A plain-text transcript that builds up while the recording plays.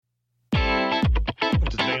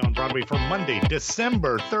Broadway for Monday,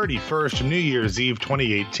 December 31st, New Year's Eve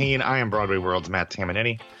 2018. I am Broadway World's Matt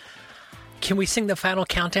Tamanini. Can we sing the final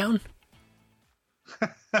countdown?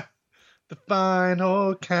 The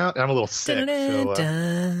final count. I'm a little sick.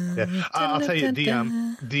 Yeah. I'll tell you,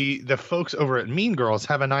 the folks over at Mean Girls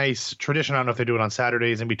have a nice tradition. I don't know if they do it on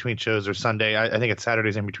Saturdays in between shows or Sunday. I think it's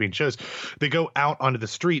Saturdays in between shows. They go out onto the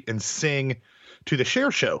street and sing to the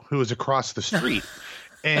Cher Show, who is across the street.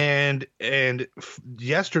 and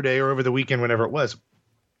yesterday or over the weekend, whenever it was,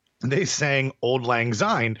 they sang Auld Lang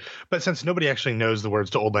Syne, but since nobody actually knows the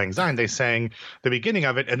words to Auld Lang Syne, they sang the beginning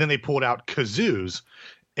of it, and then they pulled out kazoos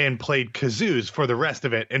and played kazoos for the rest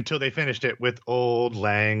of it until they finished it with Auld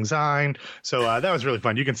Lang Syne. So that was really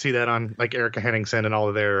fun. You can see that on like Erica Henningsen and all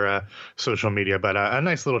of their social media, but a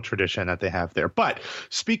nice little tradition that they have there. But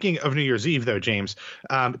speaking of New Year's Eve, though, James,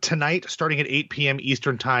 tonight, starting at 8 p.m.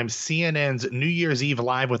 Eastern Time, CNN's New Year's Eve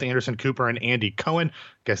Live with Anderson Cooper and Andy Cohen.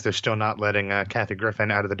 Guess they're still not letting Kathy Griffin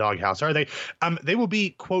out of the doghouse, are they? They will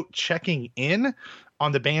be, quote, checking in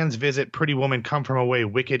on the band's visit Pretty Woman, Come From Away,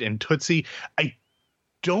 Wicked, and Tootsie. I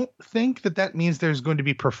don't think that means there's going to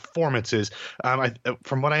be performances.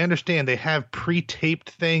 From what I understand, they have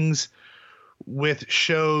pre-taped things with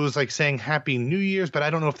shows like saying Happy New Year's, but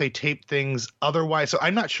I don't know if they tape things otherwise. So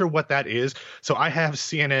I'm not sure what that is. So I have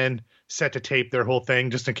CNN set to tape their whole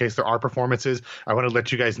thing just in case there are performances. I want to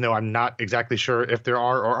let you guys know I'm not exactly sure if there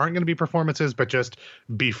are or aren't going to be performances, but just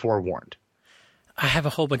be forewarned. I have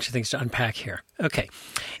a whole bunch of things to unpack here. Okay.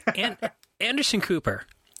 And Anderson Cooper.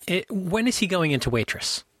 When is he going into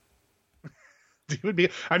Waitress?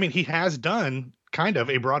 He has done kind of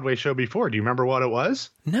a Broadway show before. Do you remember what it was?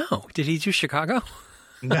 No. Did he do Chicago?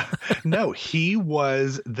 No. He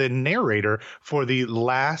was the narrator for the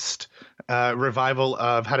last revival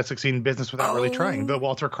of How to Succeed in Business Without Really Trying, the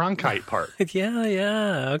Walter Cronkite part.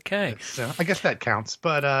 Yeah. Okay. So I guess that counts.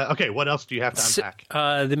 But okay, what else do you have to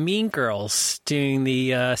unpack? The Mean Girls doing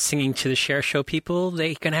the singing to the Cher Show people,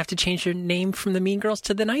 they're going to have to change their name from the Mean Girls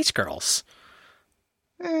to the Nice Girls.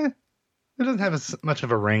 It doesn't have as much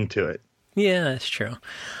of a ring to it. Yeah, that's true.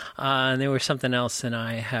 There was something else, and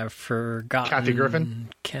I have forgotten.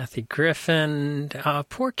 Kathy Griffin.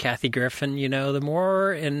 Poor Kathy Griffin. You know, the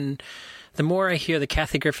more I hear the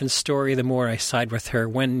Kathy Griffin story, the more I side with her.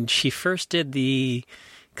 When she first did the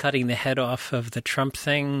cutting the head off of the Trump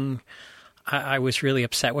thing, I was really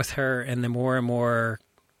upset with her, and the more and more...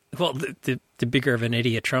 Well, the bigger of an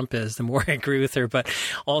idiot Trump is, the more I agree with her. But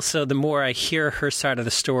also, the more I hear her side of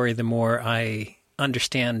the story, the more I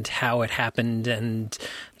understand how it happened, and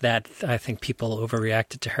that I think people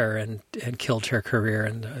overreacted to her and killed her career.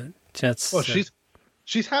 And that's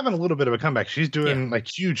she's having a little bit of a comeback. She's doing like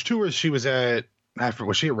huge tours. She was at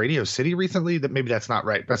Radio City recently? Maybe that's not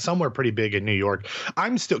right, but somewhere pretty big in New York.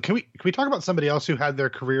 Can we talk about somebody else who had their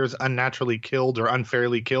careers unnaturally killed or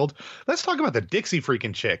unfairly killed? Let's talk about the Dixie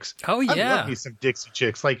freaking Chicks. Oh yeah, I love me some Dixie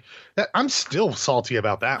Chicks. Like that, I'm still salty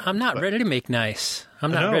about that. I'm not ready to make nice.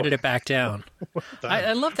 I'm not ready to back down.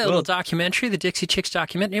 I love that little documentary, the Dixie Chicks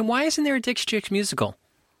documentary. And why isn't there a Dixie Chicks musical?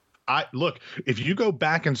 Look, if you go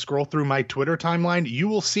back and scroll through my Twitter timeline, you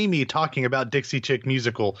will see me talking about Dixie Chick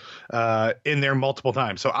musical in there multiple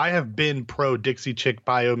times. So I have been pro Dixie Chick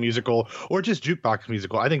bio musical or just jukebox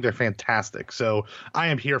musical. I think they're fantastic. So I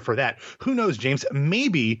am here for that. Who knows, James?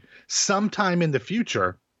 Maybe sometime in the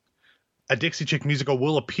future, a Dixie Chick musical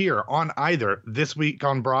will appear on either This Week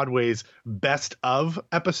on Broadway's Best Of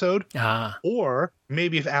episode, or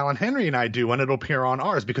maybe if Alan Henry and I do one, it'll appear on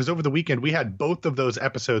ours, because over the weekend we had both of those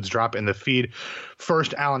episodes drop in the feed.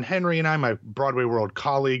 First, Alan Henry and I, my Broadway World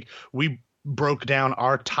colleague, we broke down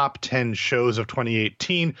our top 10 shows of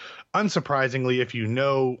 2018. Unsurprisingly, if you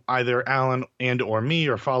know either Alan and or me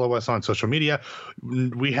or follow us on social media,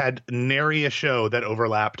 we had nary a show that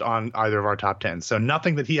overlapped on either of our top 10. So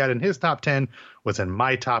nothing that he had in his top 10 was in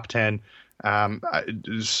my top 10.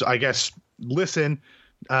 I guess listen,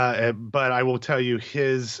 but I will tell you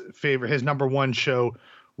his number one show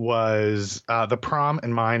was The Prom,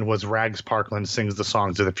 and mine was Rags Parkland Sings the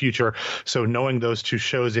Songs of the Future. So knowing those two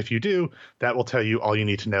shows, if you do, that will tell you all you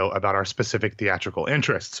need to know about our specific theatrical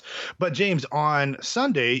interests. But James, on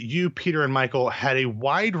Sunday, you, Peter, and Michael had a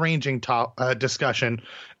wide-ranging discussion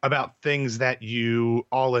about things that you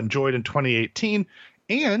all enjoyed in 2018,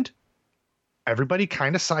 and everybody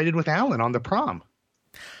kind of sided with Alan on The Prom.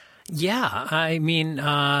 Yeah, I mean,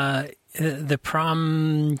 The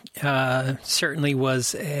Prom certainly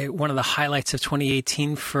was one of the highlights of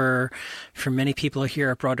 2018 for many people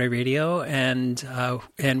here at Broadway Radio,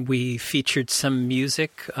 and we featured some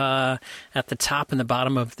music at the top and the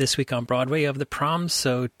bottom of This Week on Broadway of The Prom.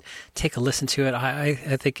 So take a listen to it. I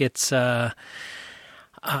think it's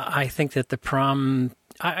I think that the prom.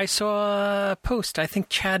 I saw a post. I think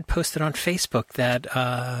Chad posted on Facebook that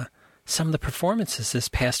some of the performances this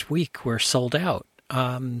past week were sold out.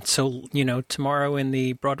 So, tomorrow in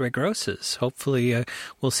the Broadway grosses, hopefully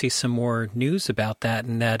we'll see some more news about that,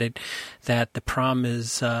 and that the prom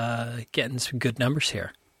is getting some good numbers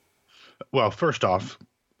here. Well, first off,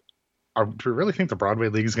 do we really think the Broadway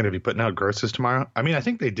League is going to be putting out grosses tomorrow? I mean, I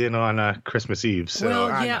think they did on Christmas Eve. So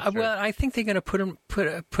well, I think they're going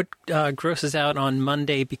to put grosses out on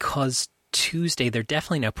Monday because Tuesday they're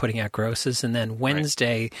definitely not putting out grosses, and then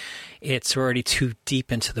Wednesday it's already too deep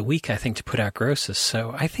into the week, I think, to put out grosses.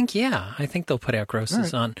 So I think they'll put out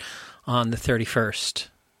grosses on the 31st.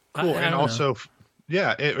 Cool. And also,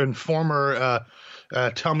 and former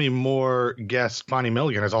Tell Me More guest Bonnie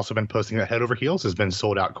Milligan has also been posting that Head Over Heels has been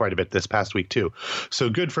sold out quite a bit this past week too. So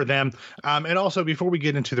good for them. And also, before we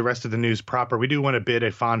get into the rest of the news proper, we do want to bid a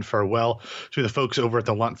fond farewell to the folks over at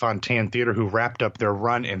the Lunt Fontanne Theater who wrapped up their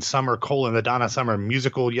run in Summer Cole and the Donna Summer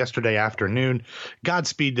musical yesterday afternoon.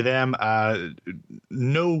 Godspeed to them.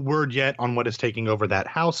 No word yet on what is taking over that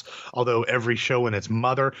house, although every show and its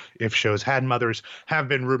mother, if shows had mothers, have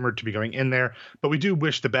been rumored to be going in there. But we do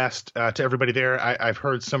wish the best to everybody there. I've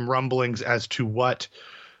heard some rumblings as to what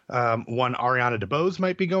one Ariana DeBose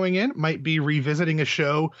might be going in, might be revisiting a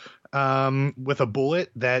show with a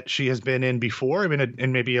bullet that she has been in before,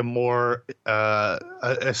 in maybe a more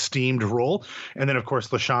esteemed role. And then, of course,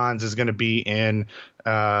 LaShawne's is going to be in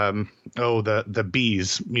the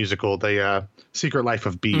Bees musical, the Secret Life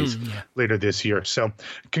of Bees, later this year. So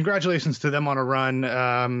congratulations to them on a run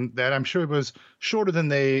that I'm sure was shorter than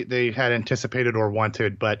they had anticipated or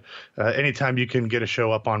wanted. But anytime you can get a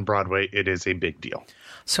show up on Broadway, it is a big deal.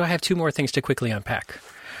 So I have two more things to quickly unpack.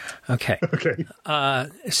 Okay.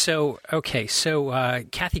 So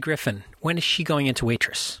Kathy Griffin, when is she going into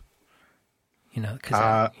waitress?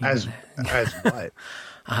 As what?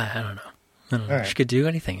 I don't know. Right. She could do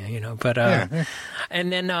anything, But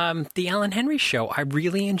and then the Alan Henry show. I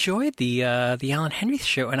really enjoyed the Alan Henry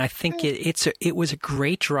show, and I think it was a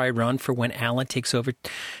great dry run for when Alan takes over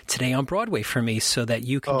today on Broadway for me, so that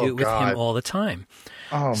you can do it with him all the time.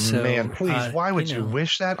 Oh man, please! Why would you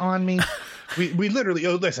wish that on me? We literally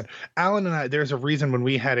listen. Alan and I. There's a reason when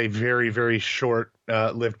we had a very, very short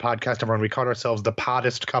lived podcast run, we called ourselves the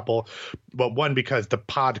Poddest Couple. Well, one, because the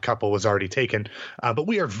pod couple was already taken, but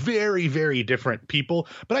we are very, very different people.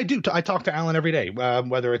 But I talk to Alan every day,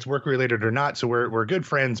 whether it's work related or not. So we're good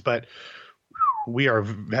friends, but we have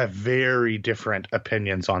very different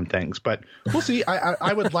opinions on things. But we'll see.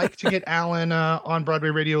 I would like to get Alan on Broadway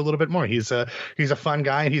radio a little bit more. He's a fun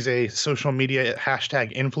guy, and he's a social media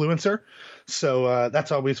hashtag influencer. So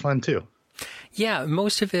that's always fun too. Yeah,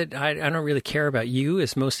 most of it, I don't really care about you,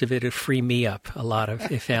 as most of it would free me up a lot of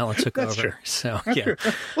if Alan took over. True. So that's true.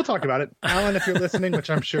 We'll talk about it, Alan, if you're listening, which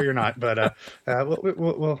I'm sure you're not. But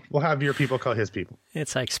we'll have your people call his people.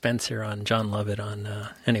 It's like Spencer on John Lovett on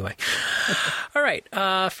anyway. All right.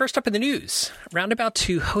 First up in the news, Roundabout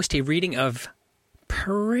to host a reading of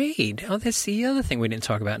Parade. Oh, that's the other thing we didn't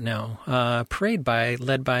talk about now. Parade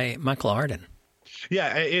led by Michael Arden.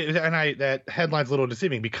 Yeah, that headline's a little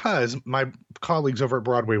deceiving because my colleagues over at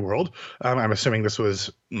Broadway World, I'm assuming this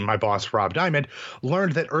was my boss, Rob Diamond,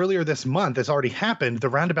 learned that earlier this month, as already happened, the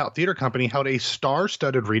Roundabout Theater Company held a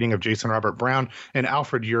star-studded reading of Jason Robert Brown and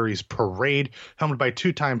Alfred Urey's Parade, helmed by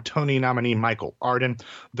two-time Tony nominee Michael Arden.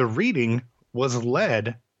 The reading was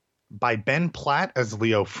led by Ben Platt as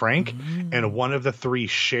Leo Frank and one of the three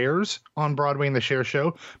Chers on Broadway in the Cher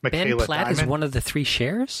show, Michaela Ben Platt Diamond. Is one of the three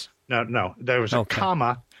Chers? No, there was a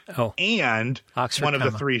comma and Oxford one of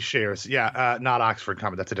comma. the three Chers. Yeah, not Oxford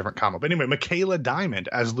comma. That's a different comma. But anyway, Michaela Diamond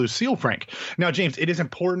as Lucille Frank. Now, James, it is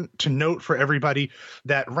important to note for everybody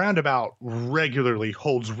that Roundabout regularly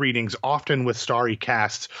holds readings, often with starry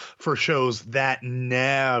casts, for shows that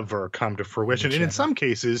never come to fruition. And in some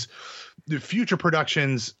cases, the future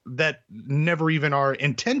productions that never even are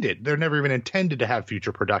intended. They're never even intended to have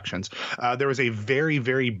future productions. There was a very,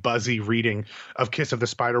 very buzzy reading of Kiss of the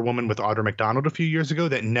Spider Woman with Audra McDonald a few years ago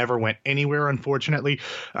that never went anywhere, unfortunately.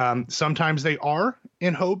 Sometimes they are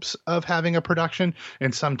in hopes of having a production,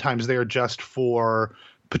 and sometimes they are just for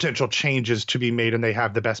potential changes to be made, and they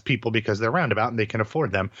have the best people because they're Roundabout and they can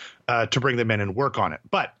afford them to bring them in and work on it.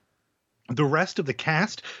 But The rest of the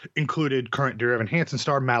cast included current Dear Evan Hansen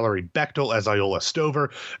star Mallory Bechtel as Iola Stover,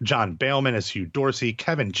 John Bailman as Hugh Dorsey,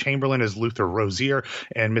 Kevin Chamberlain as Luther Rosier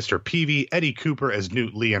and Mr. Peavy, Eddie Cooper as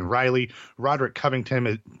Newt Leon Riley, Roderick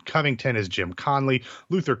Covington as Jim Conley,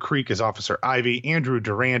 Luther Creek as Officer Ivy, Andrew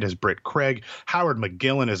Durand as Britt Craig, Howard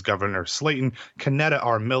McGillen as Governor Slayton, Kanetta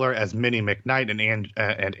R. Miller as Minnie McKnight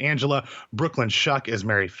and Angela, Brooklyn Shuck as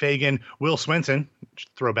Mary Fagan, Will Swenson,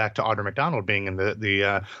 throwback to Audra McDonald being in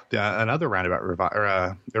the another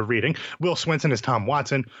roundabout reading. Will Swenson as Tom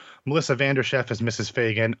Watson, Melissa Vandersheff as Mrs.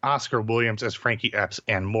 Fagan, Oscar Williams as Frankie Epps,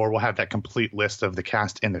 and more. We'll have that complete list of the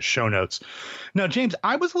cast in the show notes. Now, James,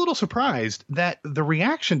 I was a little surprised that the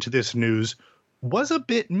reaction to this news was a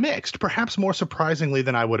bit mixed, perhaps more surprisingly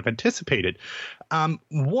than I would have anticipated.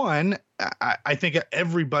 One, I think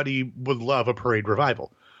everybody would love a Parade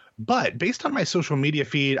revival. But based on my social media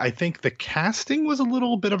feed, I think the casting was a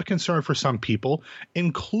little bit of a concern for some people,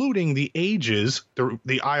 including the ages, the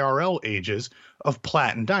IRL ages of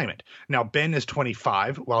Platt and Diamond. Now, Ben is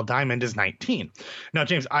 25, while Diamond is 19. Now,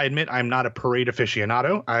 James, I admit I'm not a Parade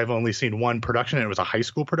aficionado. I've only seen one production, and it was a high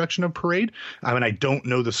school production of Parade. And I don't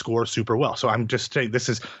know the score super well. So I'm just saying this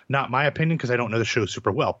is not my opinion because I don't know the show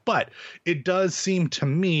super well. But it does seem to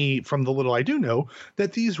me, from the little I do know,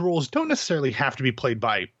 that these roles don't necessarily have to be played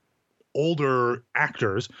by older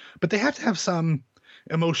actors, but they have to have some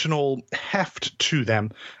emotional heft to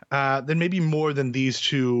them, then maybe more than these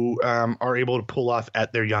two are able to pull off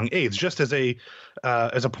at their young age. Just as a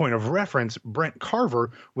point of reference, Brent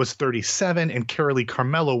Carver was 37 and Carolee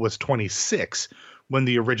Carmello was 26 when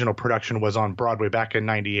the original production was on Broadway back in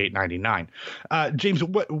 98, 99. James,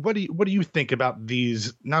 what do you think about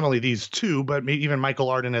these, not only these two, but maybe even Michael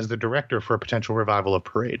Arden as the director for a potential revival of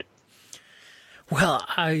Parade? Well,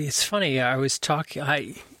 it's funny. I was talking.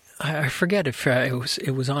 I forget if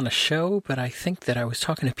it was on a show, but I think that I was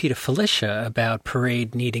talking to Peter Felicia about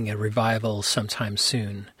Parade needing a revival sometime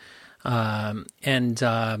soon, and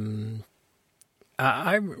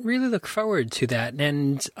I really look forward to that.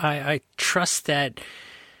 And I trust that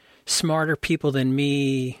smarter people than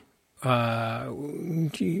me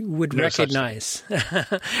would recognize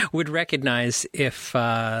if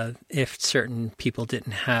certain people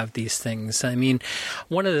didn't have these things. I mean,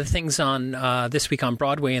 one of the things on this week on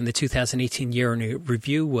Broadway in the 2018 year in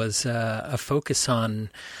review was a focus on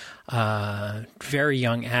very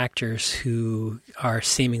young actors who are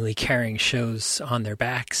seemingly carrying shows on their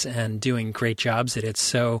backs and doing great jobs at it.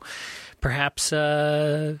 So perhaps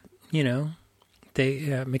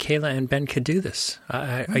Michaela and Ben could do this,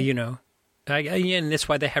 and that's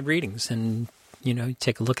why they have readings, and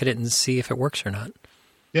take a look at it and see if it works or not.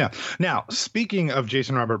 Yeah. Now, speaking of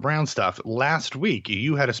Jason Robert Brown stuff, last week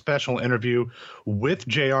you had a special interview with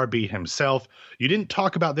JRB himself. You didn't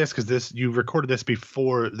talk about this because you recorded this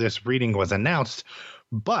before this reading was announced.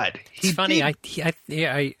 But it's funny. I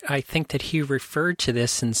think that he referred to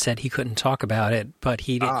this and said he couldn't talk about it, but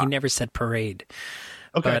he never said Parade.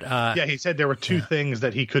 Okay. But, he said there were two things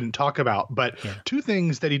that he couldn't talk about, but two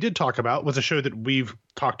things that he did talk about was a show that we've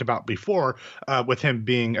talked about before with him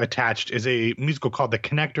being attached is a musical called The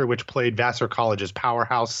Connector, which played Vassar College's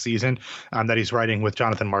Powerhouse season that he's writing with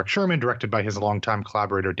Jonathan Mark Sherman, directed by his longtime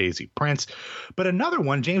collaborator Daisy Prince. But another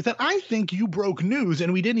one, James, that I think you broke news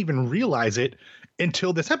and we didn't even realize it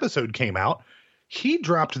until this episode came out. He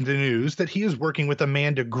dropped the news that he is working with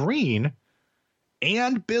Amanda Green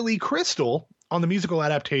and Billy Crystal on the musical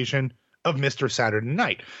adaptation of Mr. Saturday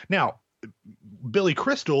Night. Now, Billy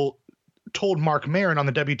Crystal told Mark Maron on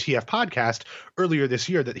the WTF podcast earlier this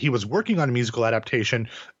year that he was working on a musical adaptation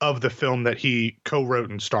of the film that he co-wrote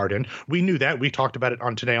and starred in. We knew that. We talked about it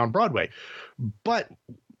on Today on Broadway. But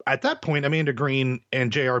at that point, Amanda Green and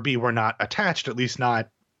JRB were not attached, at least not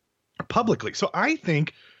publicly. So I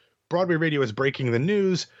think Broadway Radio is breaking the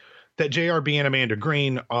news that JRB and Amanda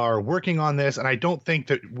Green are working on this, and I don't think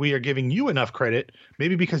that we are giving you enough credit,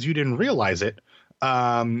 maybe because you didn't realize it,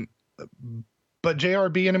 but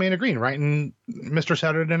JRB and Amanda Green writing Mr.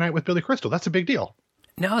 Saturday Night with Billy Crystal, that's a big deal.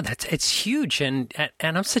 No, it's huge, and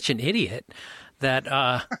I'm such an idiot that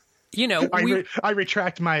I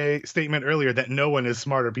retract my statement earlier that no one is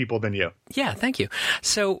smarter people than you. Yeah, thank you.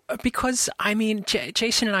 So because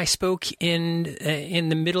Jason and I spoke in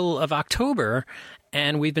the middle of October.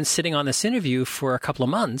 And we've been sitting on this interview for a couple of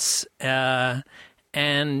months. And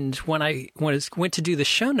when I went to do the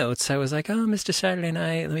show notes, I was like, oh, Mr. Saturday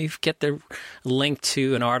Night, let me get the link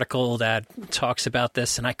to an article that talks about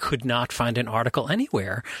this. And I could not find an article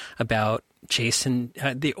anywhere about Jason.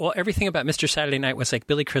 Everything about Mr. Saturday Night was like,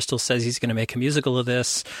 Billy Crystal says he's going to make a musical of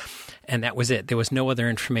this. And that was it. There was no other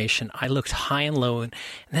information. I looked high and low. And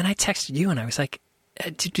then I texted you and I was like,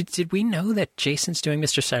 did we know that Jason's doing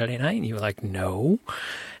Mr. Saturday Night? And you were like, no.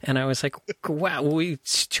 And I was like, wow,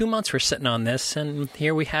 2 months we're sitting on this, and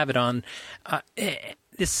here we have it on.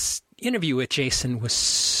 This interview with Jason was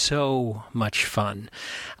so much fun.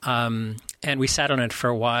 And we sat on it for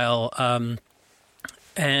a while.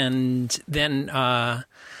 And then I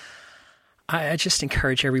just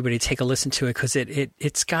encourage everybody to take a listen to it, because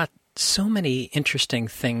it's got so many interesting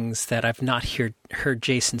things that I've not heard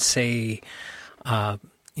Jason say,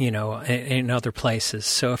 in other places.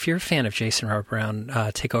 So if you're a fan of Jason Robert Brown,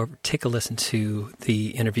 take a listen to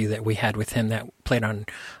the interview that we had with him that played on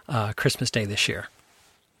Christmas Day this year.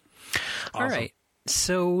 Awesome. All right.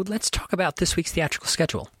 So let's talk about this week's theatrical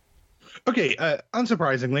schedule. Okay.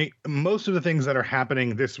 Unsurprisingly, most of the things that are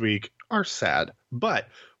happening this week are sad, but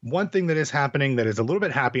one thing that is happening that is a little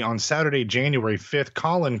bit happy: on Saturday, January 5th,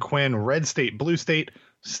 Colin Quinn, Red State, Blue State,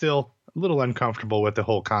 still a little uncomfortable with the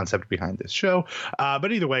whole concept behind this show.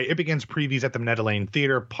 But either way, it begins previews at the Minetta Lane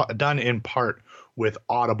Theater, done in part with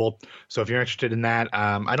Audible. So if you're interested in that,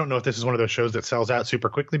 I don't know if this is one of those shows that sells out super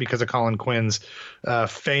quickly because of Colin Quinn's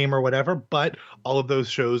fame or whatever, but all of those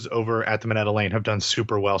shows over at the Minetta Lane have done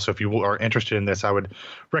super well. So if you are interested in this, I would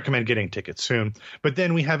recommend getting tickets soon. But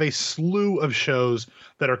then we have a slew of shows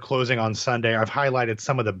that are closing on Sunday. I've highlighted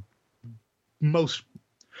some of the most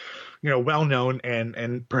well-known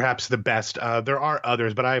and perhaps the best. There are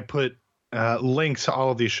others, but I put links to all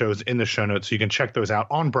of these shows in the show notes, so you can check those out.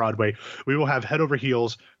 On Broadway, we will have Head Over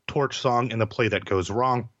Heels, Torch Song, and The Play That Goes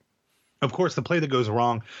Wrong. Of course, The Play That Goes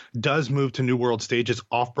Wrong does move to New World Stages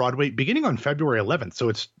off Broadway beginning on February 11th. So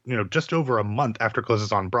it's, just over a month after it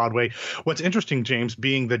closes on Broadway. What's interesting, James,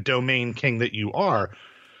 being the domain king that you are,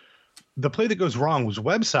 The Play That Goes Wrong's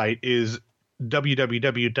website is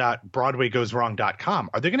www.broadwaygoeswrong.com.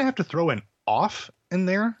 Are they going to have to throw an off in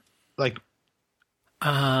there? Let's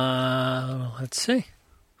see.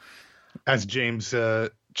 As James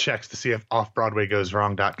checks to see if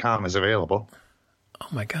offbroadwaygoeswrong.com is available. Oh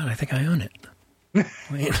my God, I think I own it.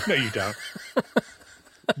 Wait. No, you don't.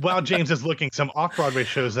 While James is looking, some off-Broadway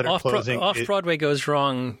shows that are closing. Off-Broadway Goes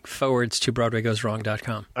Wrong forwards to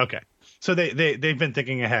broadwaygoeswrong.com. Okay. So they've been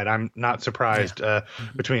thinking ahead. I'm not surprised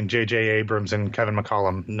between J.J. Abrams and Kevin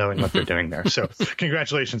McCollum knowing what they're doing there. So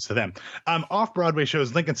congratulations to them. Off-Broadway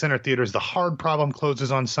shows, Lincoln Center Theaters, The Hard Problem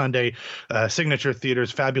closes on Sunday. Signature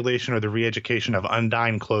Theaters, Fabulation or The Re-Education of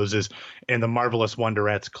Undine closes. And The Marvelous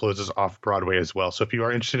Wonderettes closes off-Broadway as well. So if you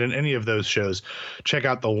are interested in any of those shows, check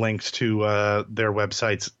out the links to their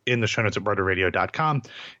websites in the show notes at BroadwayRadio.com.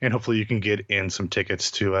 And hopefully you can get in some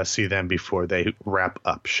tickets to see them before they wrap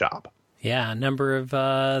up shop. Yeah, a number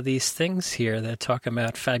of these things here that talk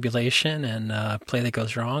about Fabulation and Play That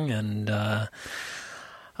Goes Wrong and,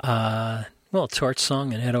 Torch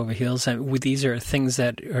Song and Head Over Heels. And these are things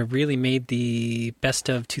that really made the best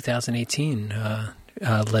of 2018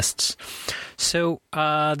 lists. So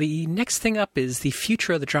the next thing up is the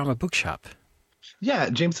future of the Drama Bookshop.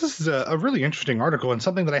 Yeah, James, this is a really interesting article and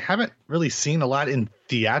something that I haven't really seen a lot in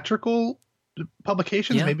theatrical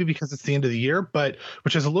publications, maybe because it's the end of the year, but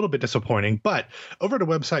which is a little bit disappointing. But over at a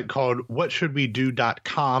website called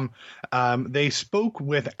whatshouldwedo.com, they spoke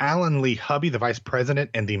with Alan Lee Hubby, the vice president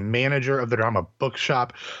and the manager of the Drama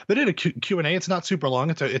Bookshop. They did a Q&A. It's not super long.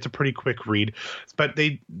 It's a pretty quick read, but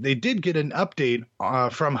they did get an update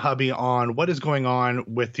from Hubby on what is going on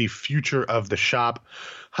with the future of the shop.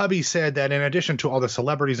 Hubby said that in addition to all the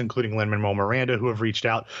celebrities, including Lin-Manuel Miranda, who have reached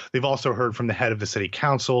out, they've also heard from the head of the city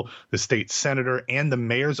council, the state senator, and the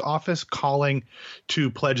mayor's office calling to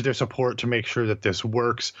pledge their support to make sure that this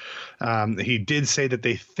works. He did say that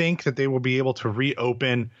they think that they will be able to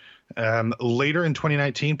reopen later in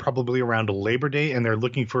 2019, probably around Labor Day, and they're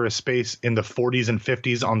looking for a space in the 40s and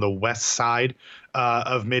 50s on the west side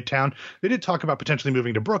of Midtown. They did talk about potentially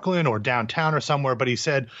moving to Brooklyn or downtown or somewhere, but he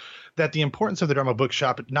said that the importance of the Drama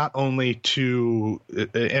Bookshop, not only to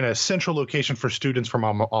in a central location for students from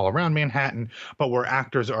all around Manhattan, but where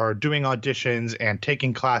actors are doing auditions and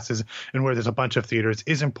taking classes and where there's a bunch of theaters,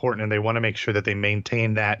 is important. And they want to make sure that they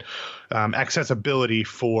maintain that accessibility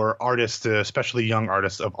for artists, especially young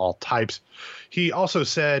artists of all types. He also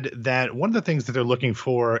said that one of the things that they're looking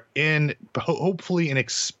for in hopefully an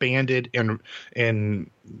expanded and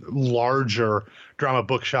larger Drama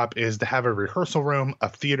Bookshop is to have a rehearsal room, a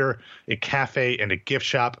theater, a cafe, and a gift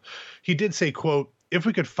shop. He did say, quote, if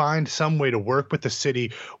we could find some way to work with the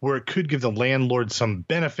city where it could give the landlord some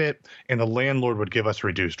benefit and the landlord would give us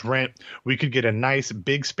reduced rent, we could get a nice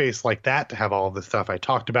big space like that to have all of the stuff I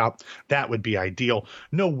talked about. That would be ideal.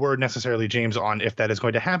 No word necessarily, James, on if that is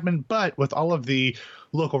going to happen, but with all of the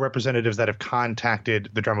local representatives that have contacted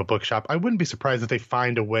the Drama Bookshop, I wouldn't be surprised if they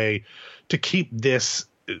find a way to keep this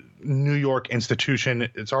New York institution,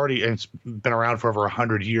 it's been around for over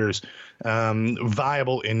 100 years,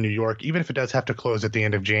 viable in New York, even if it does have to close at the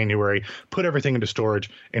end of January, put everything into storage,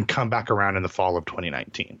 and come back around in the fall of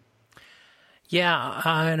 2019. Yeah,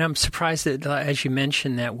 and I'm surprised that, as you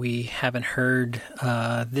mentioned, that we haven't heard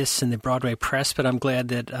this in the Broadway press, but I'm glad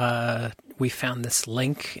that we found this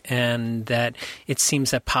link and that it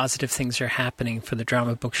seems that positive things are happening for the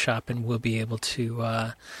Drama Bookshop, and we'll be able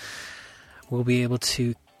to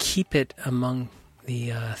keep it among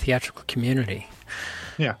the theatrical community.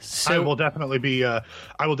 Yeah, so, I will definitely be. When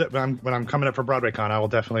I'm coming up for Broadway Con, I will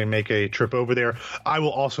definitely make a trip over there. I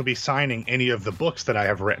will also be signing any of the books that I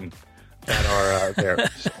have written that are there.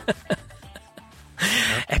 So.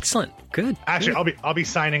 Excellent, good. Actually, good. I'll be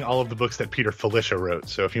signing all of the books that Peter Felicia wrote.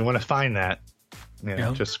 So if you want to find that,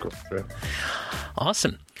 just scroll through.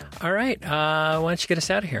 Awesome. All right, why don't you get us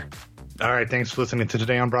out of here? All right, thanks for listening to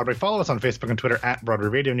Today on Broadway. Follow us on Facebook and Twitter at Broadway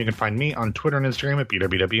Radio, and you can find me on Twitter and Instagram at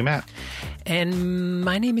BWWMatt. And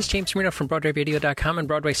my name is James Marino from BroadwayRadio.com and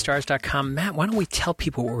BroadwayStars.com. Matt, why don't we tell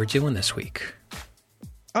people what we're doing this week?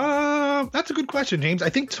 That's a good question, James.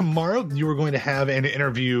 I think tomorrow you were going to have an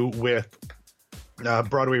interview with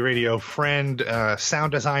Broadway Radio friend,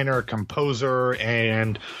 sound designer, composer,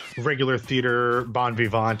 and regular theater bon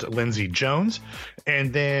vivant Lindsay Jones.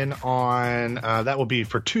 And then on that will be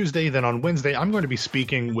for Tuesday. Then on Wednesday, I'm going to be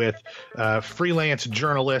speaking with freelance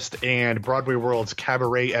journalist and Broadway World's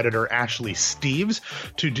cabaret editor Ashley Steves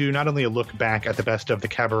to do not only a look back at the best of the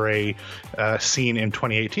cabaret scene in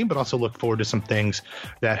 2018, but also look forward to some things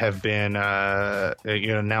that have been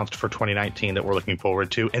announced for 2019 that we're looking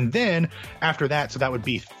forward to. And then after that, so that would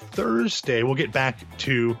be Thursday, we'll get back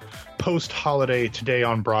to post-holiday Today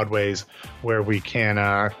on Broadway's, where we can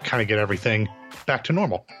kind of get everything back to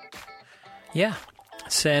normal. Yeah.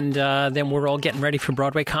 And then we're all getting ready for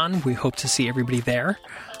Broadway Con. We hope to see everybody there.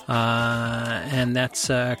 And that's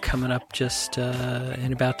coming up just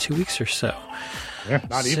in about 2 weeks or so. Yeah,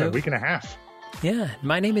 not even a week and a half. Yeah.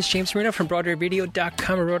 My name is James Marino from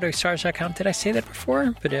BroadwayRadio.com or BroadwayStars.com. Did I say that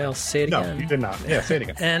before? But I'll say it again. No, you did not. Yeah, say it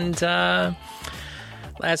again. And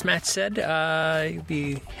as Matt said,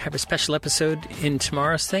 we have a special episode in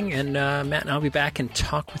tomorrow's thing, and Matt and I'll be back and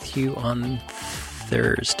talk with you on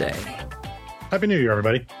Thursday. Happy New Year,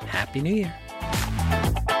 everybody. Happy New Year.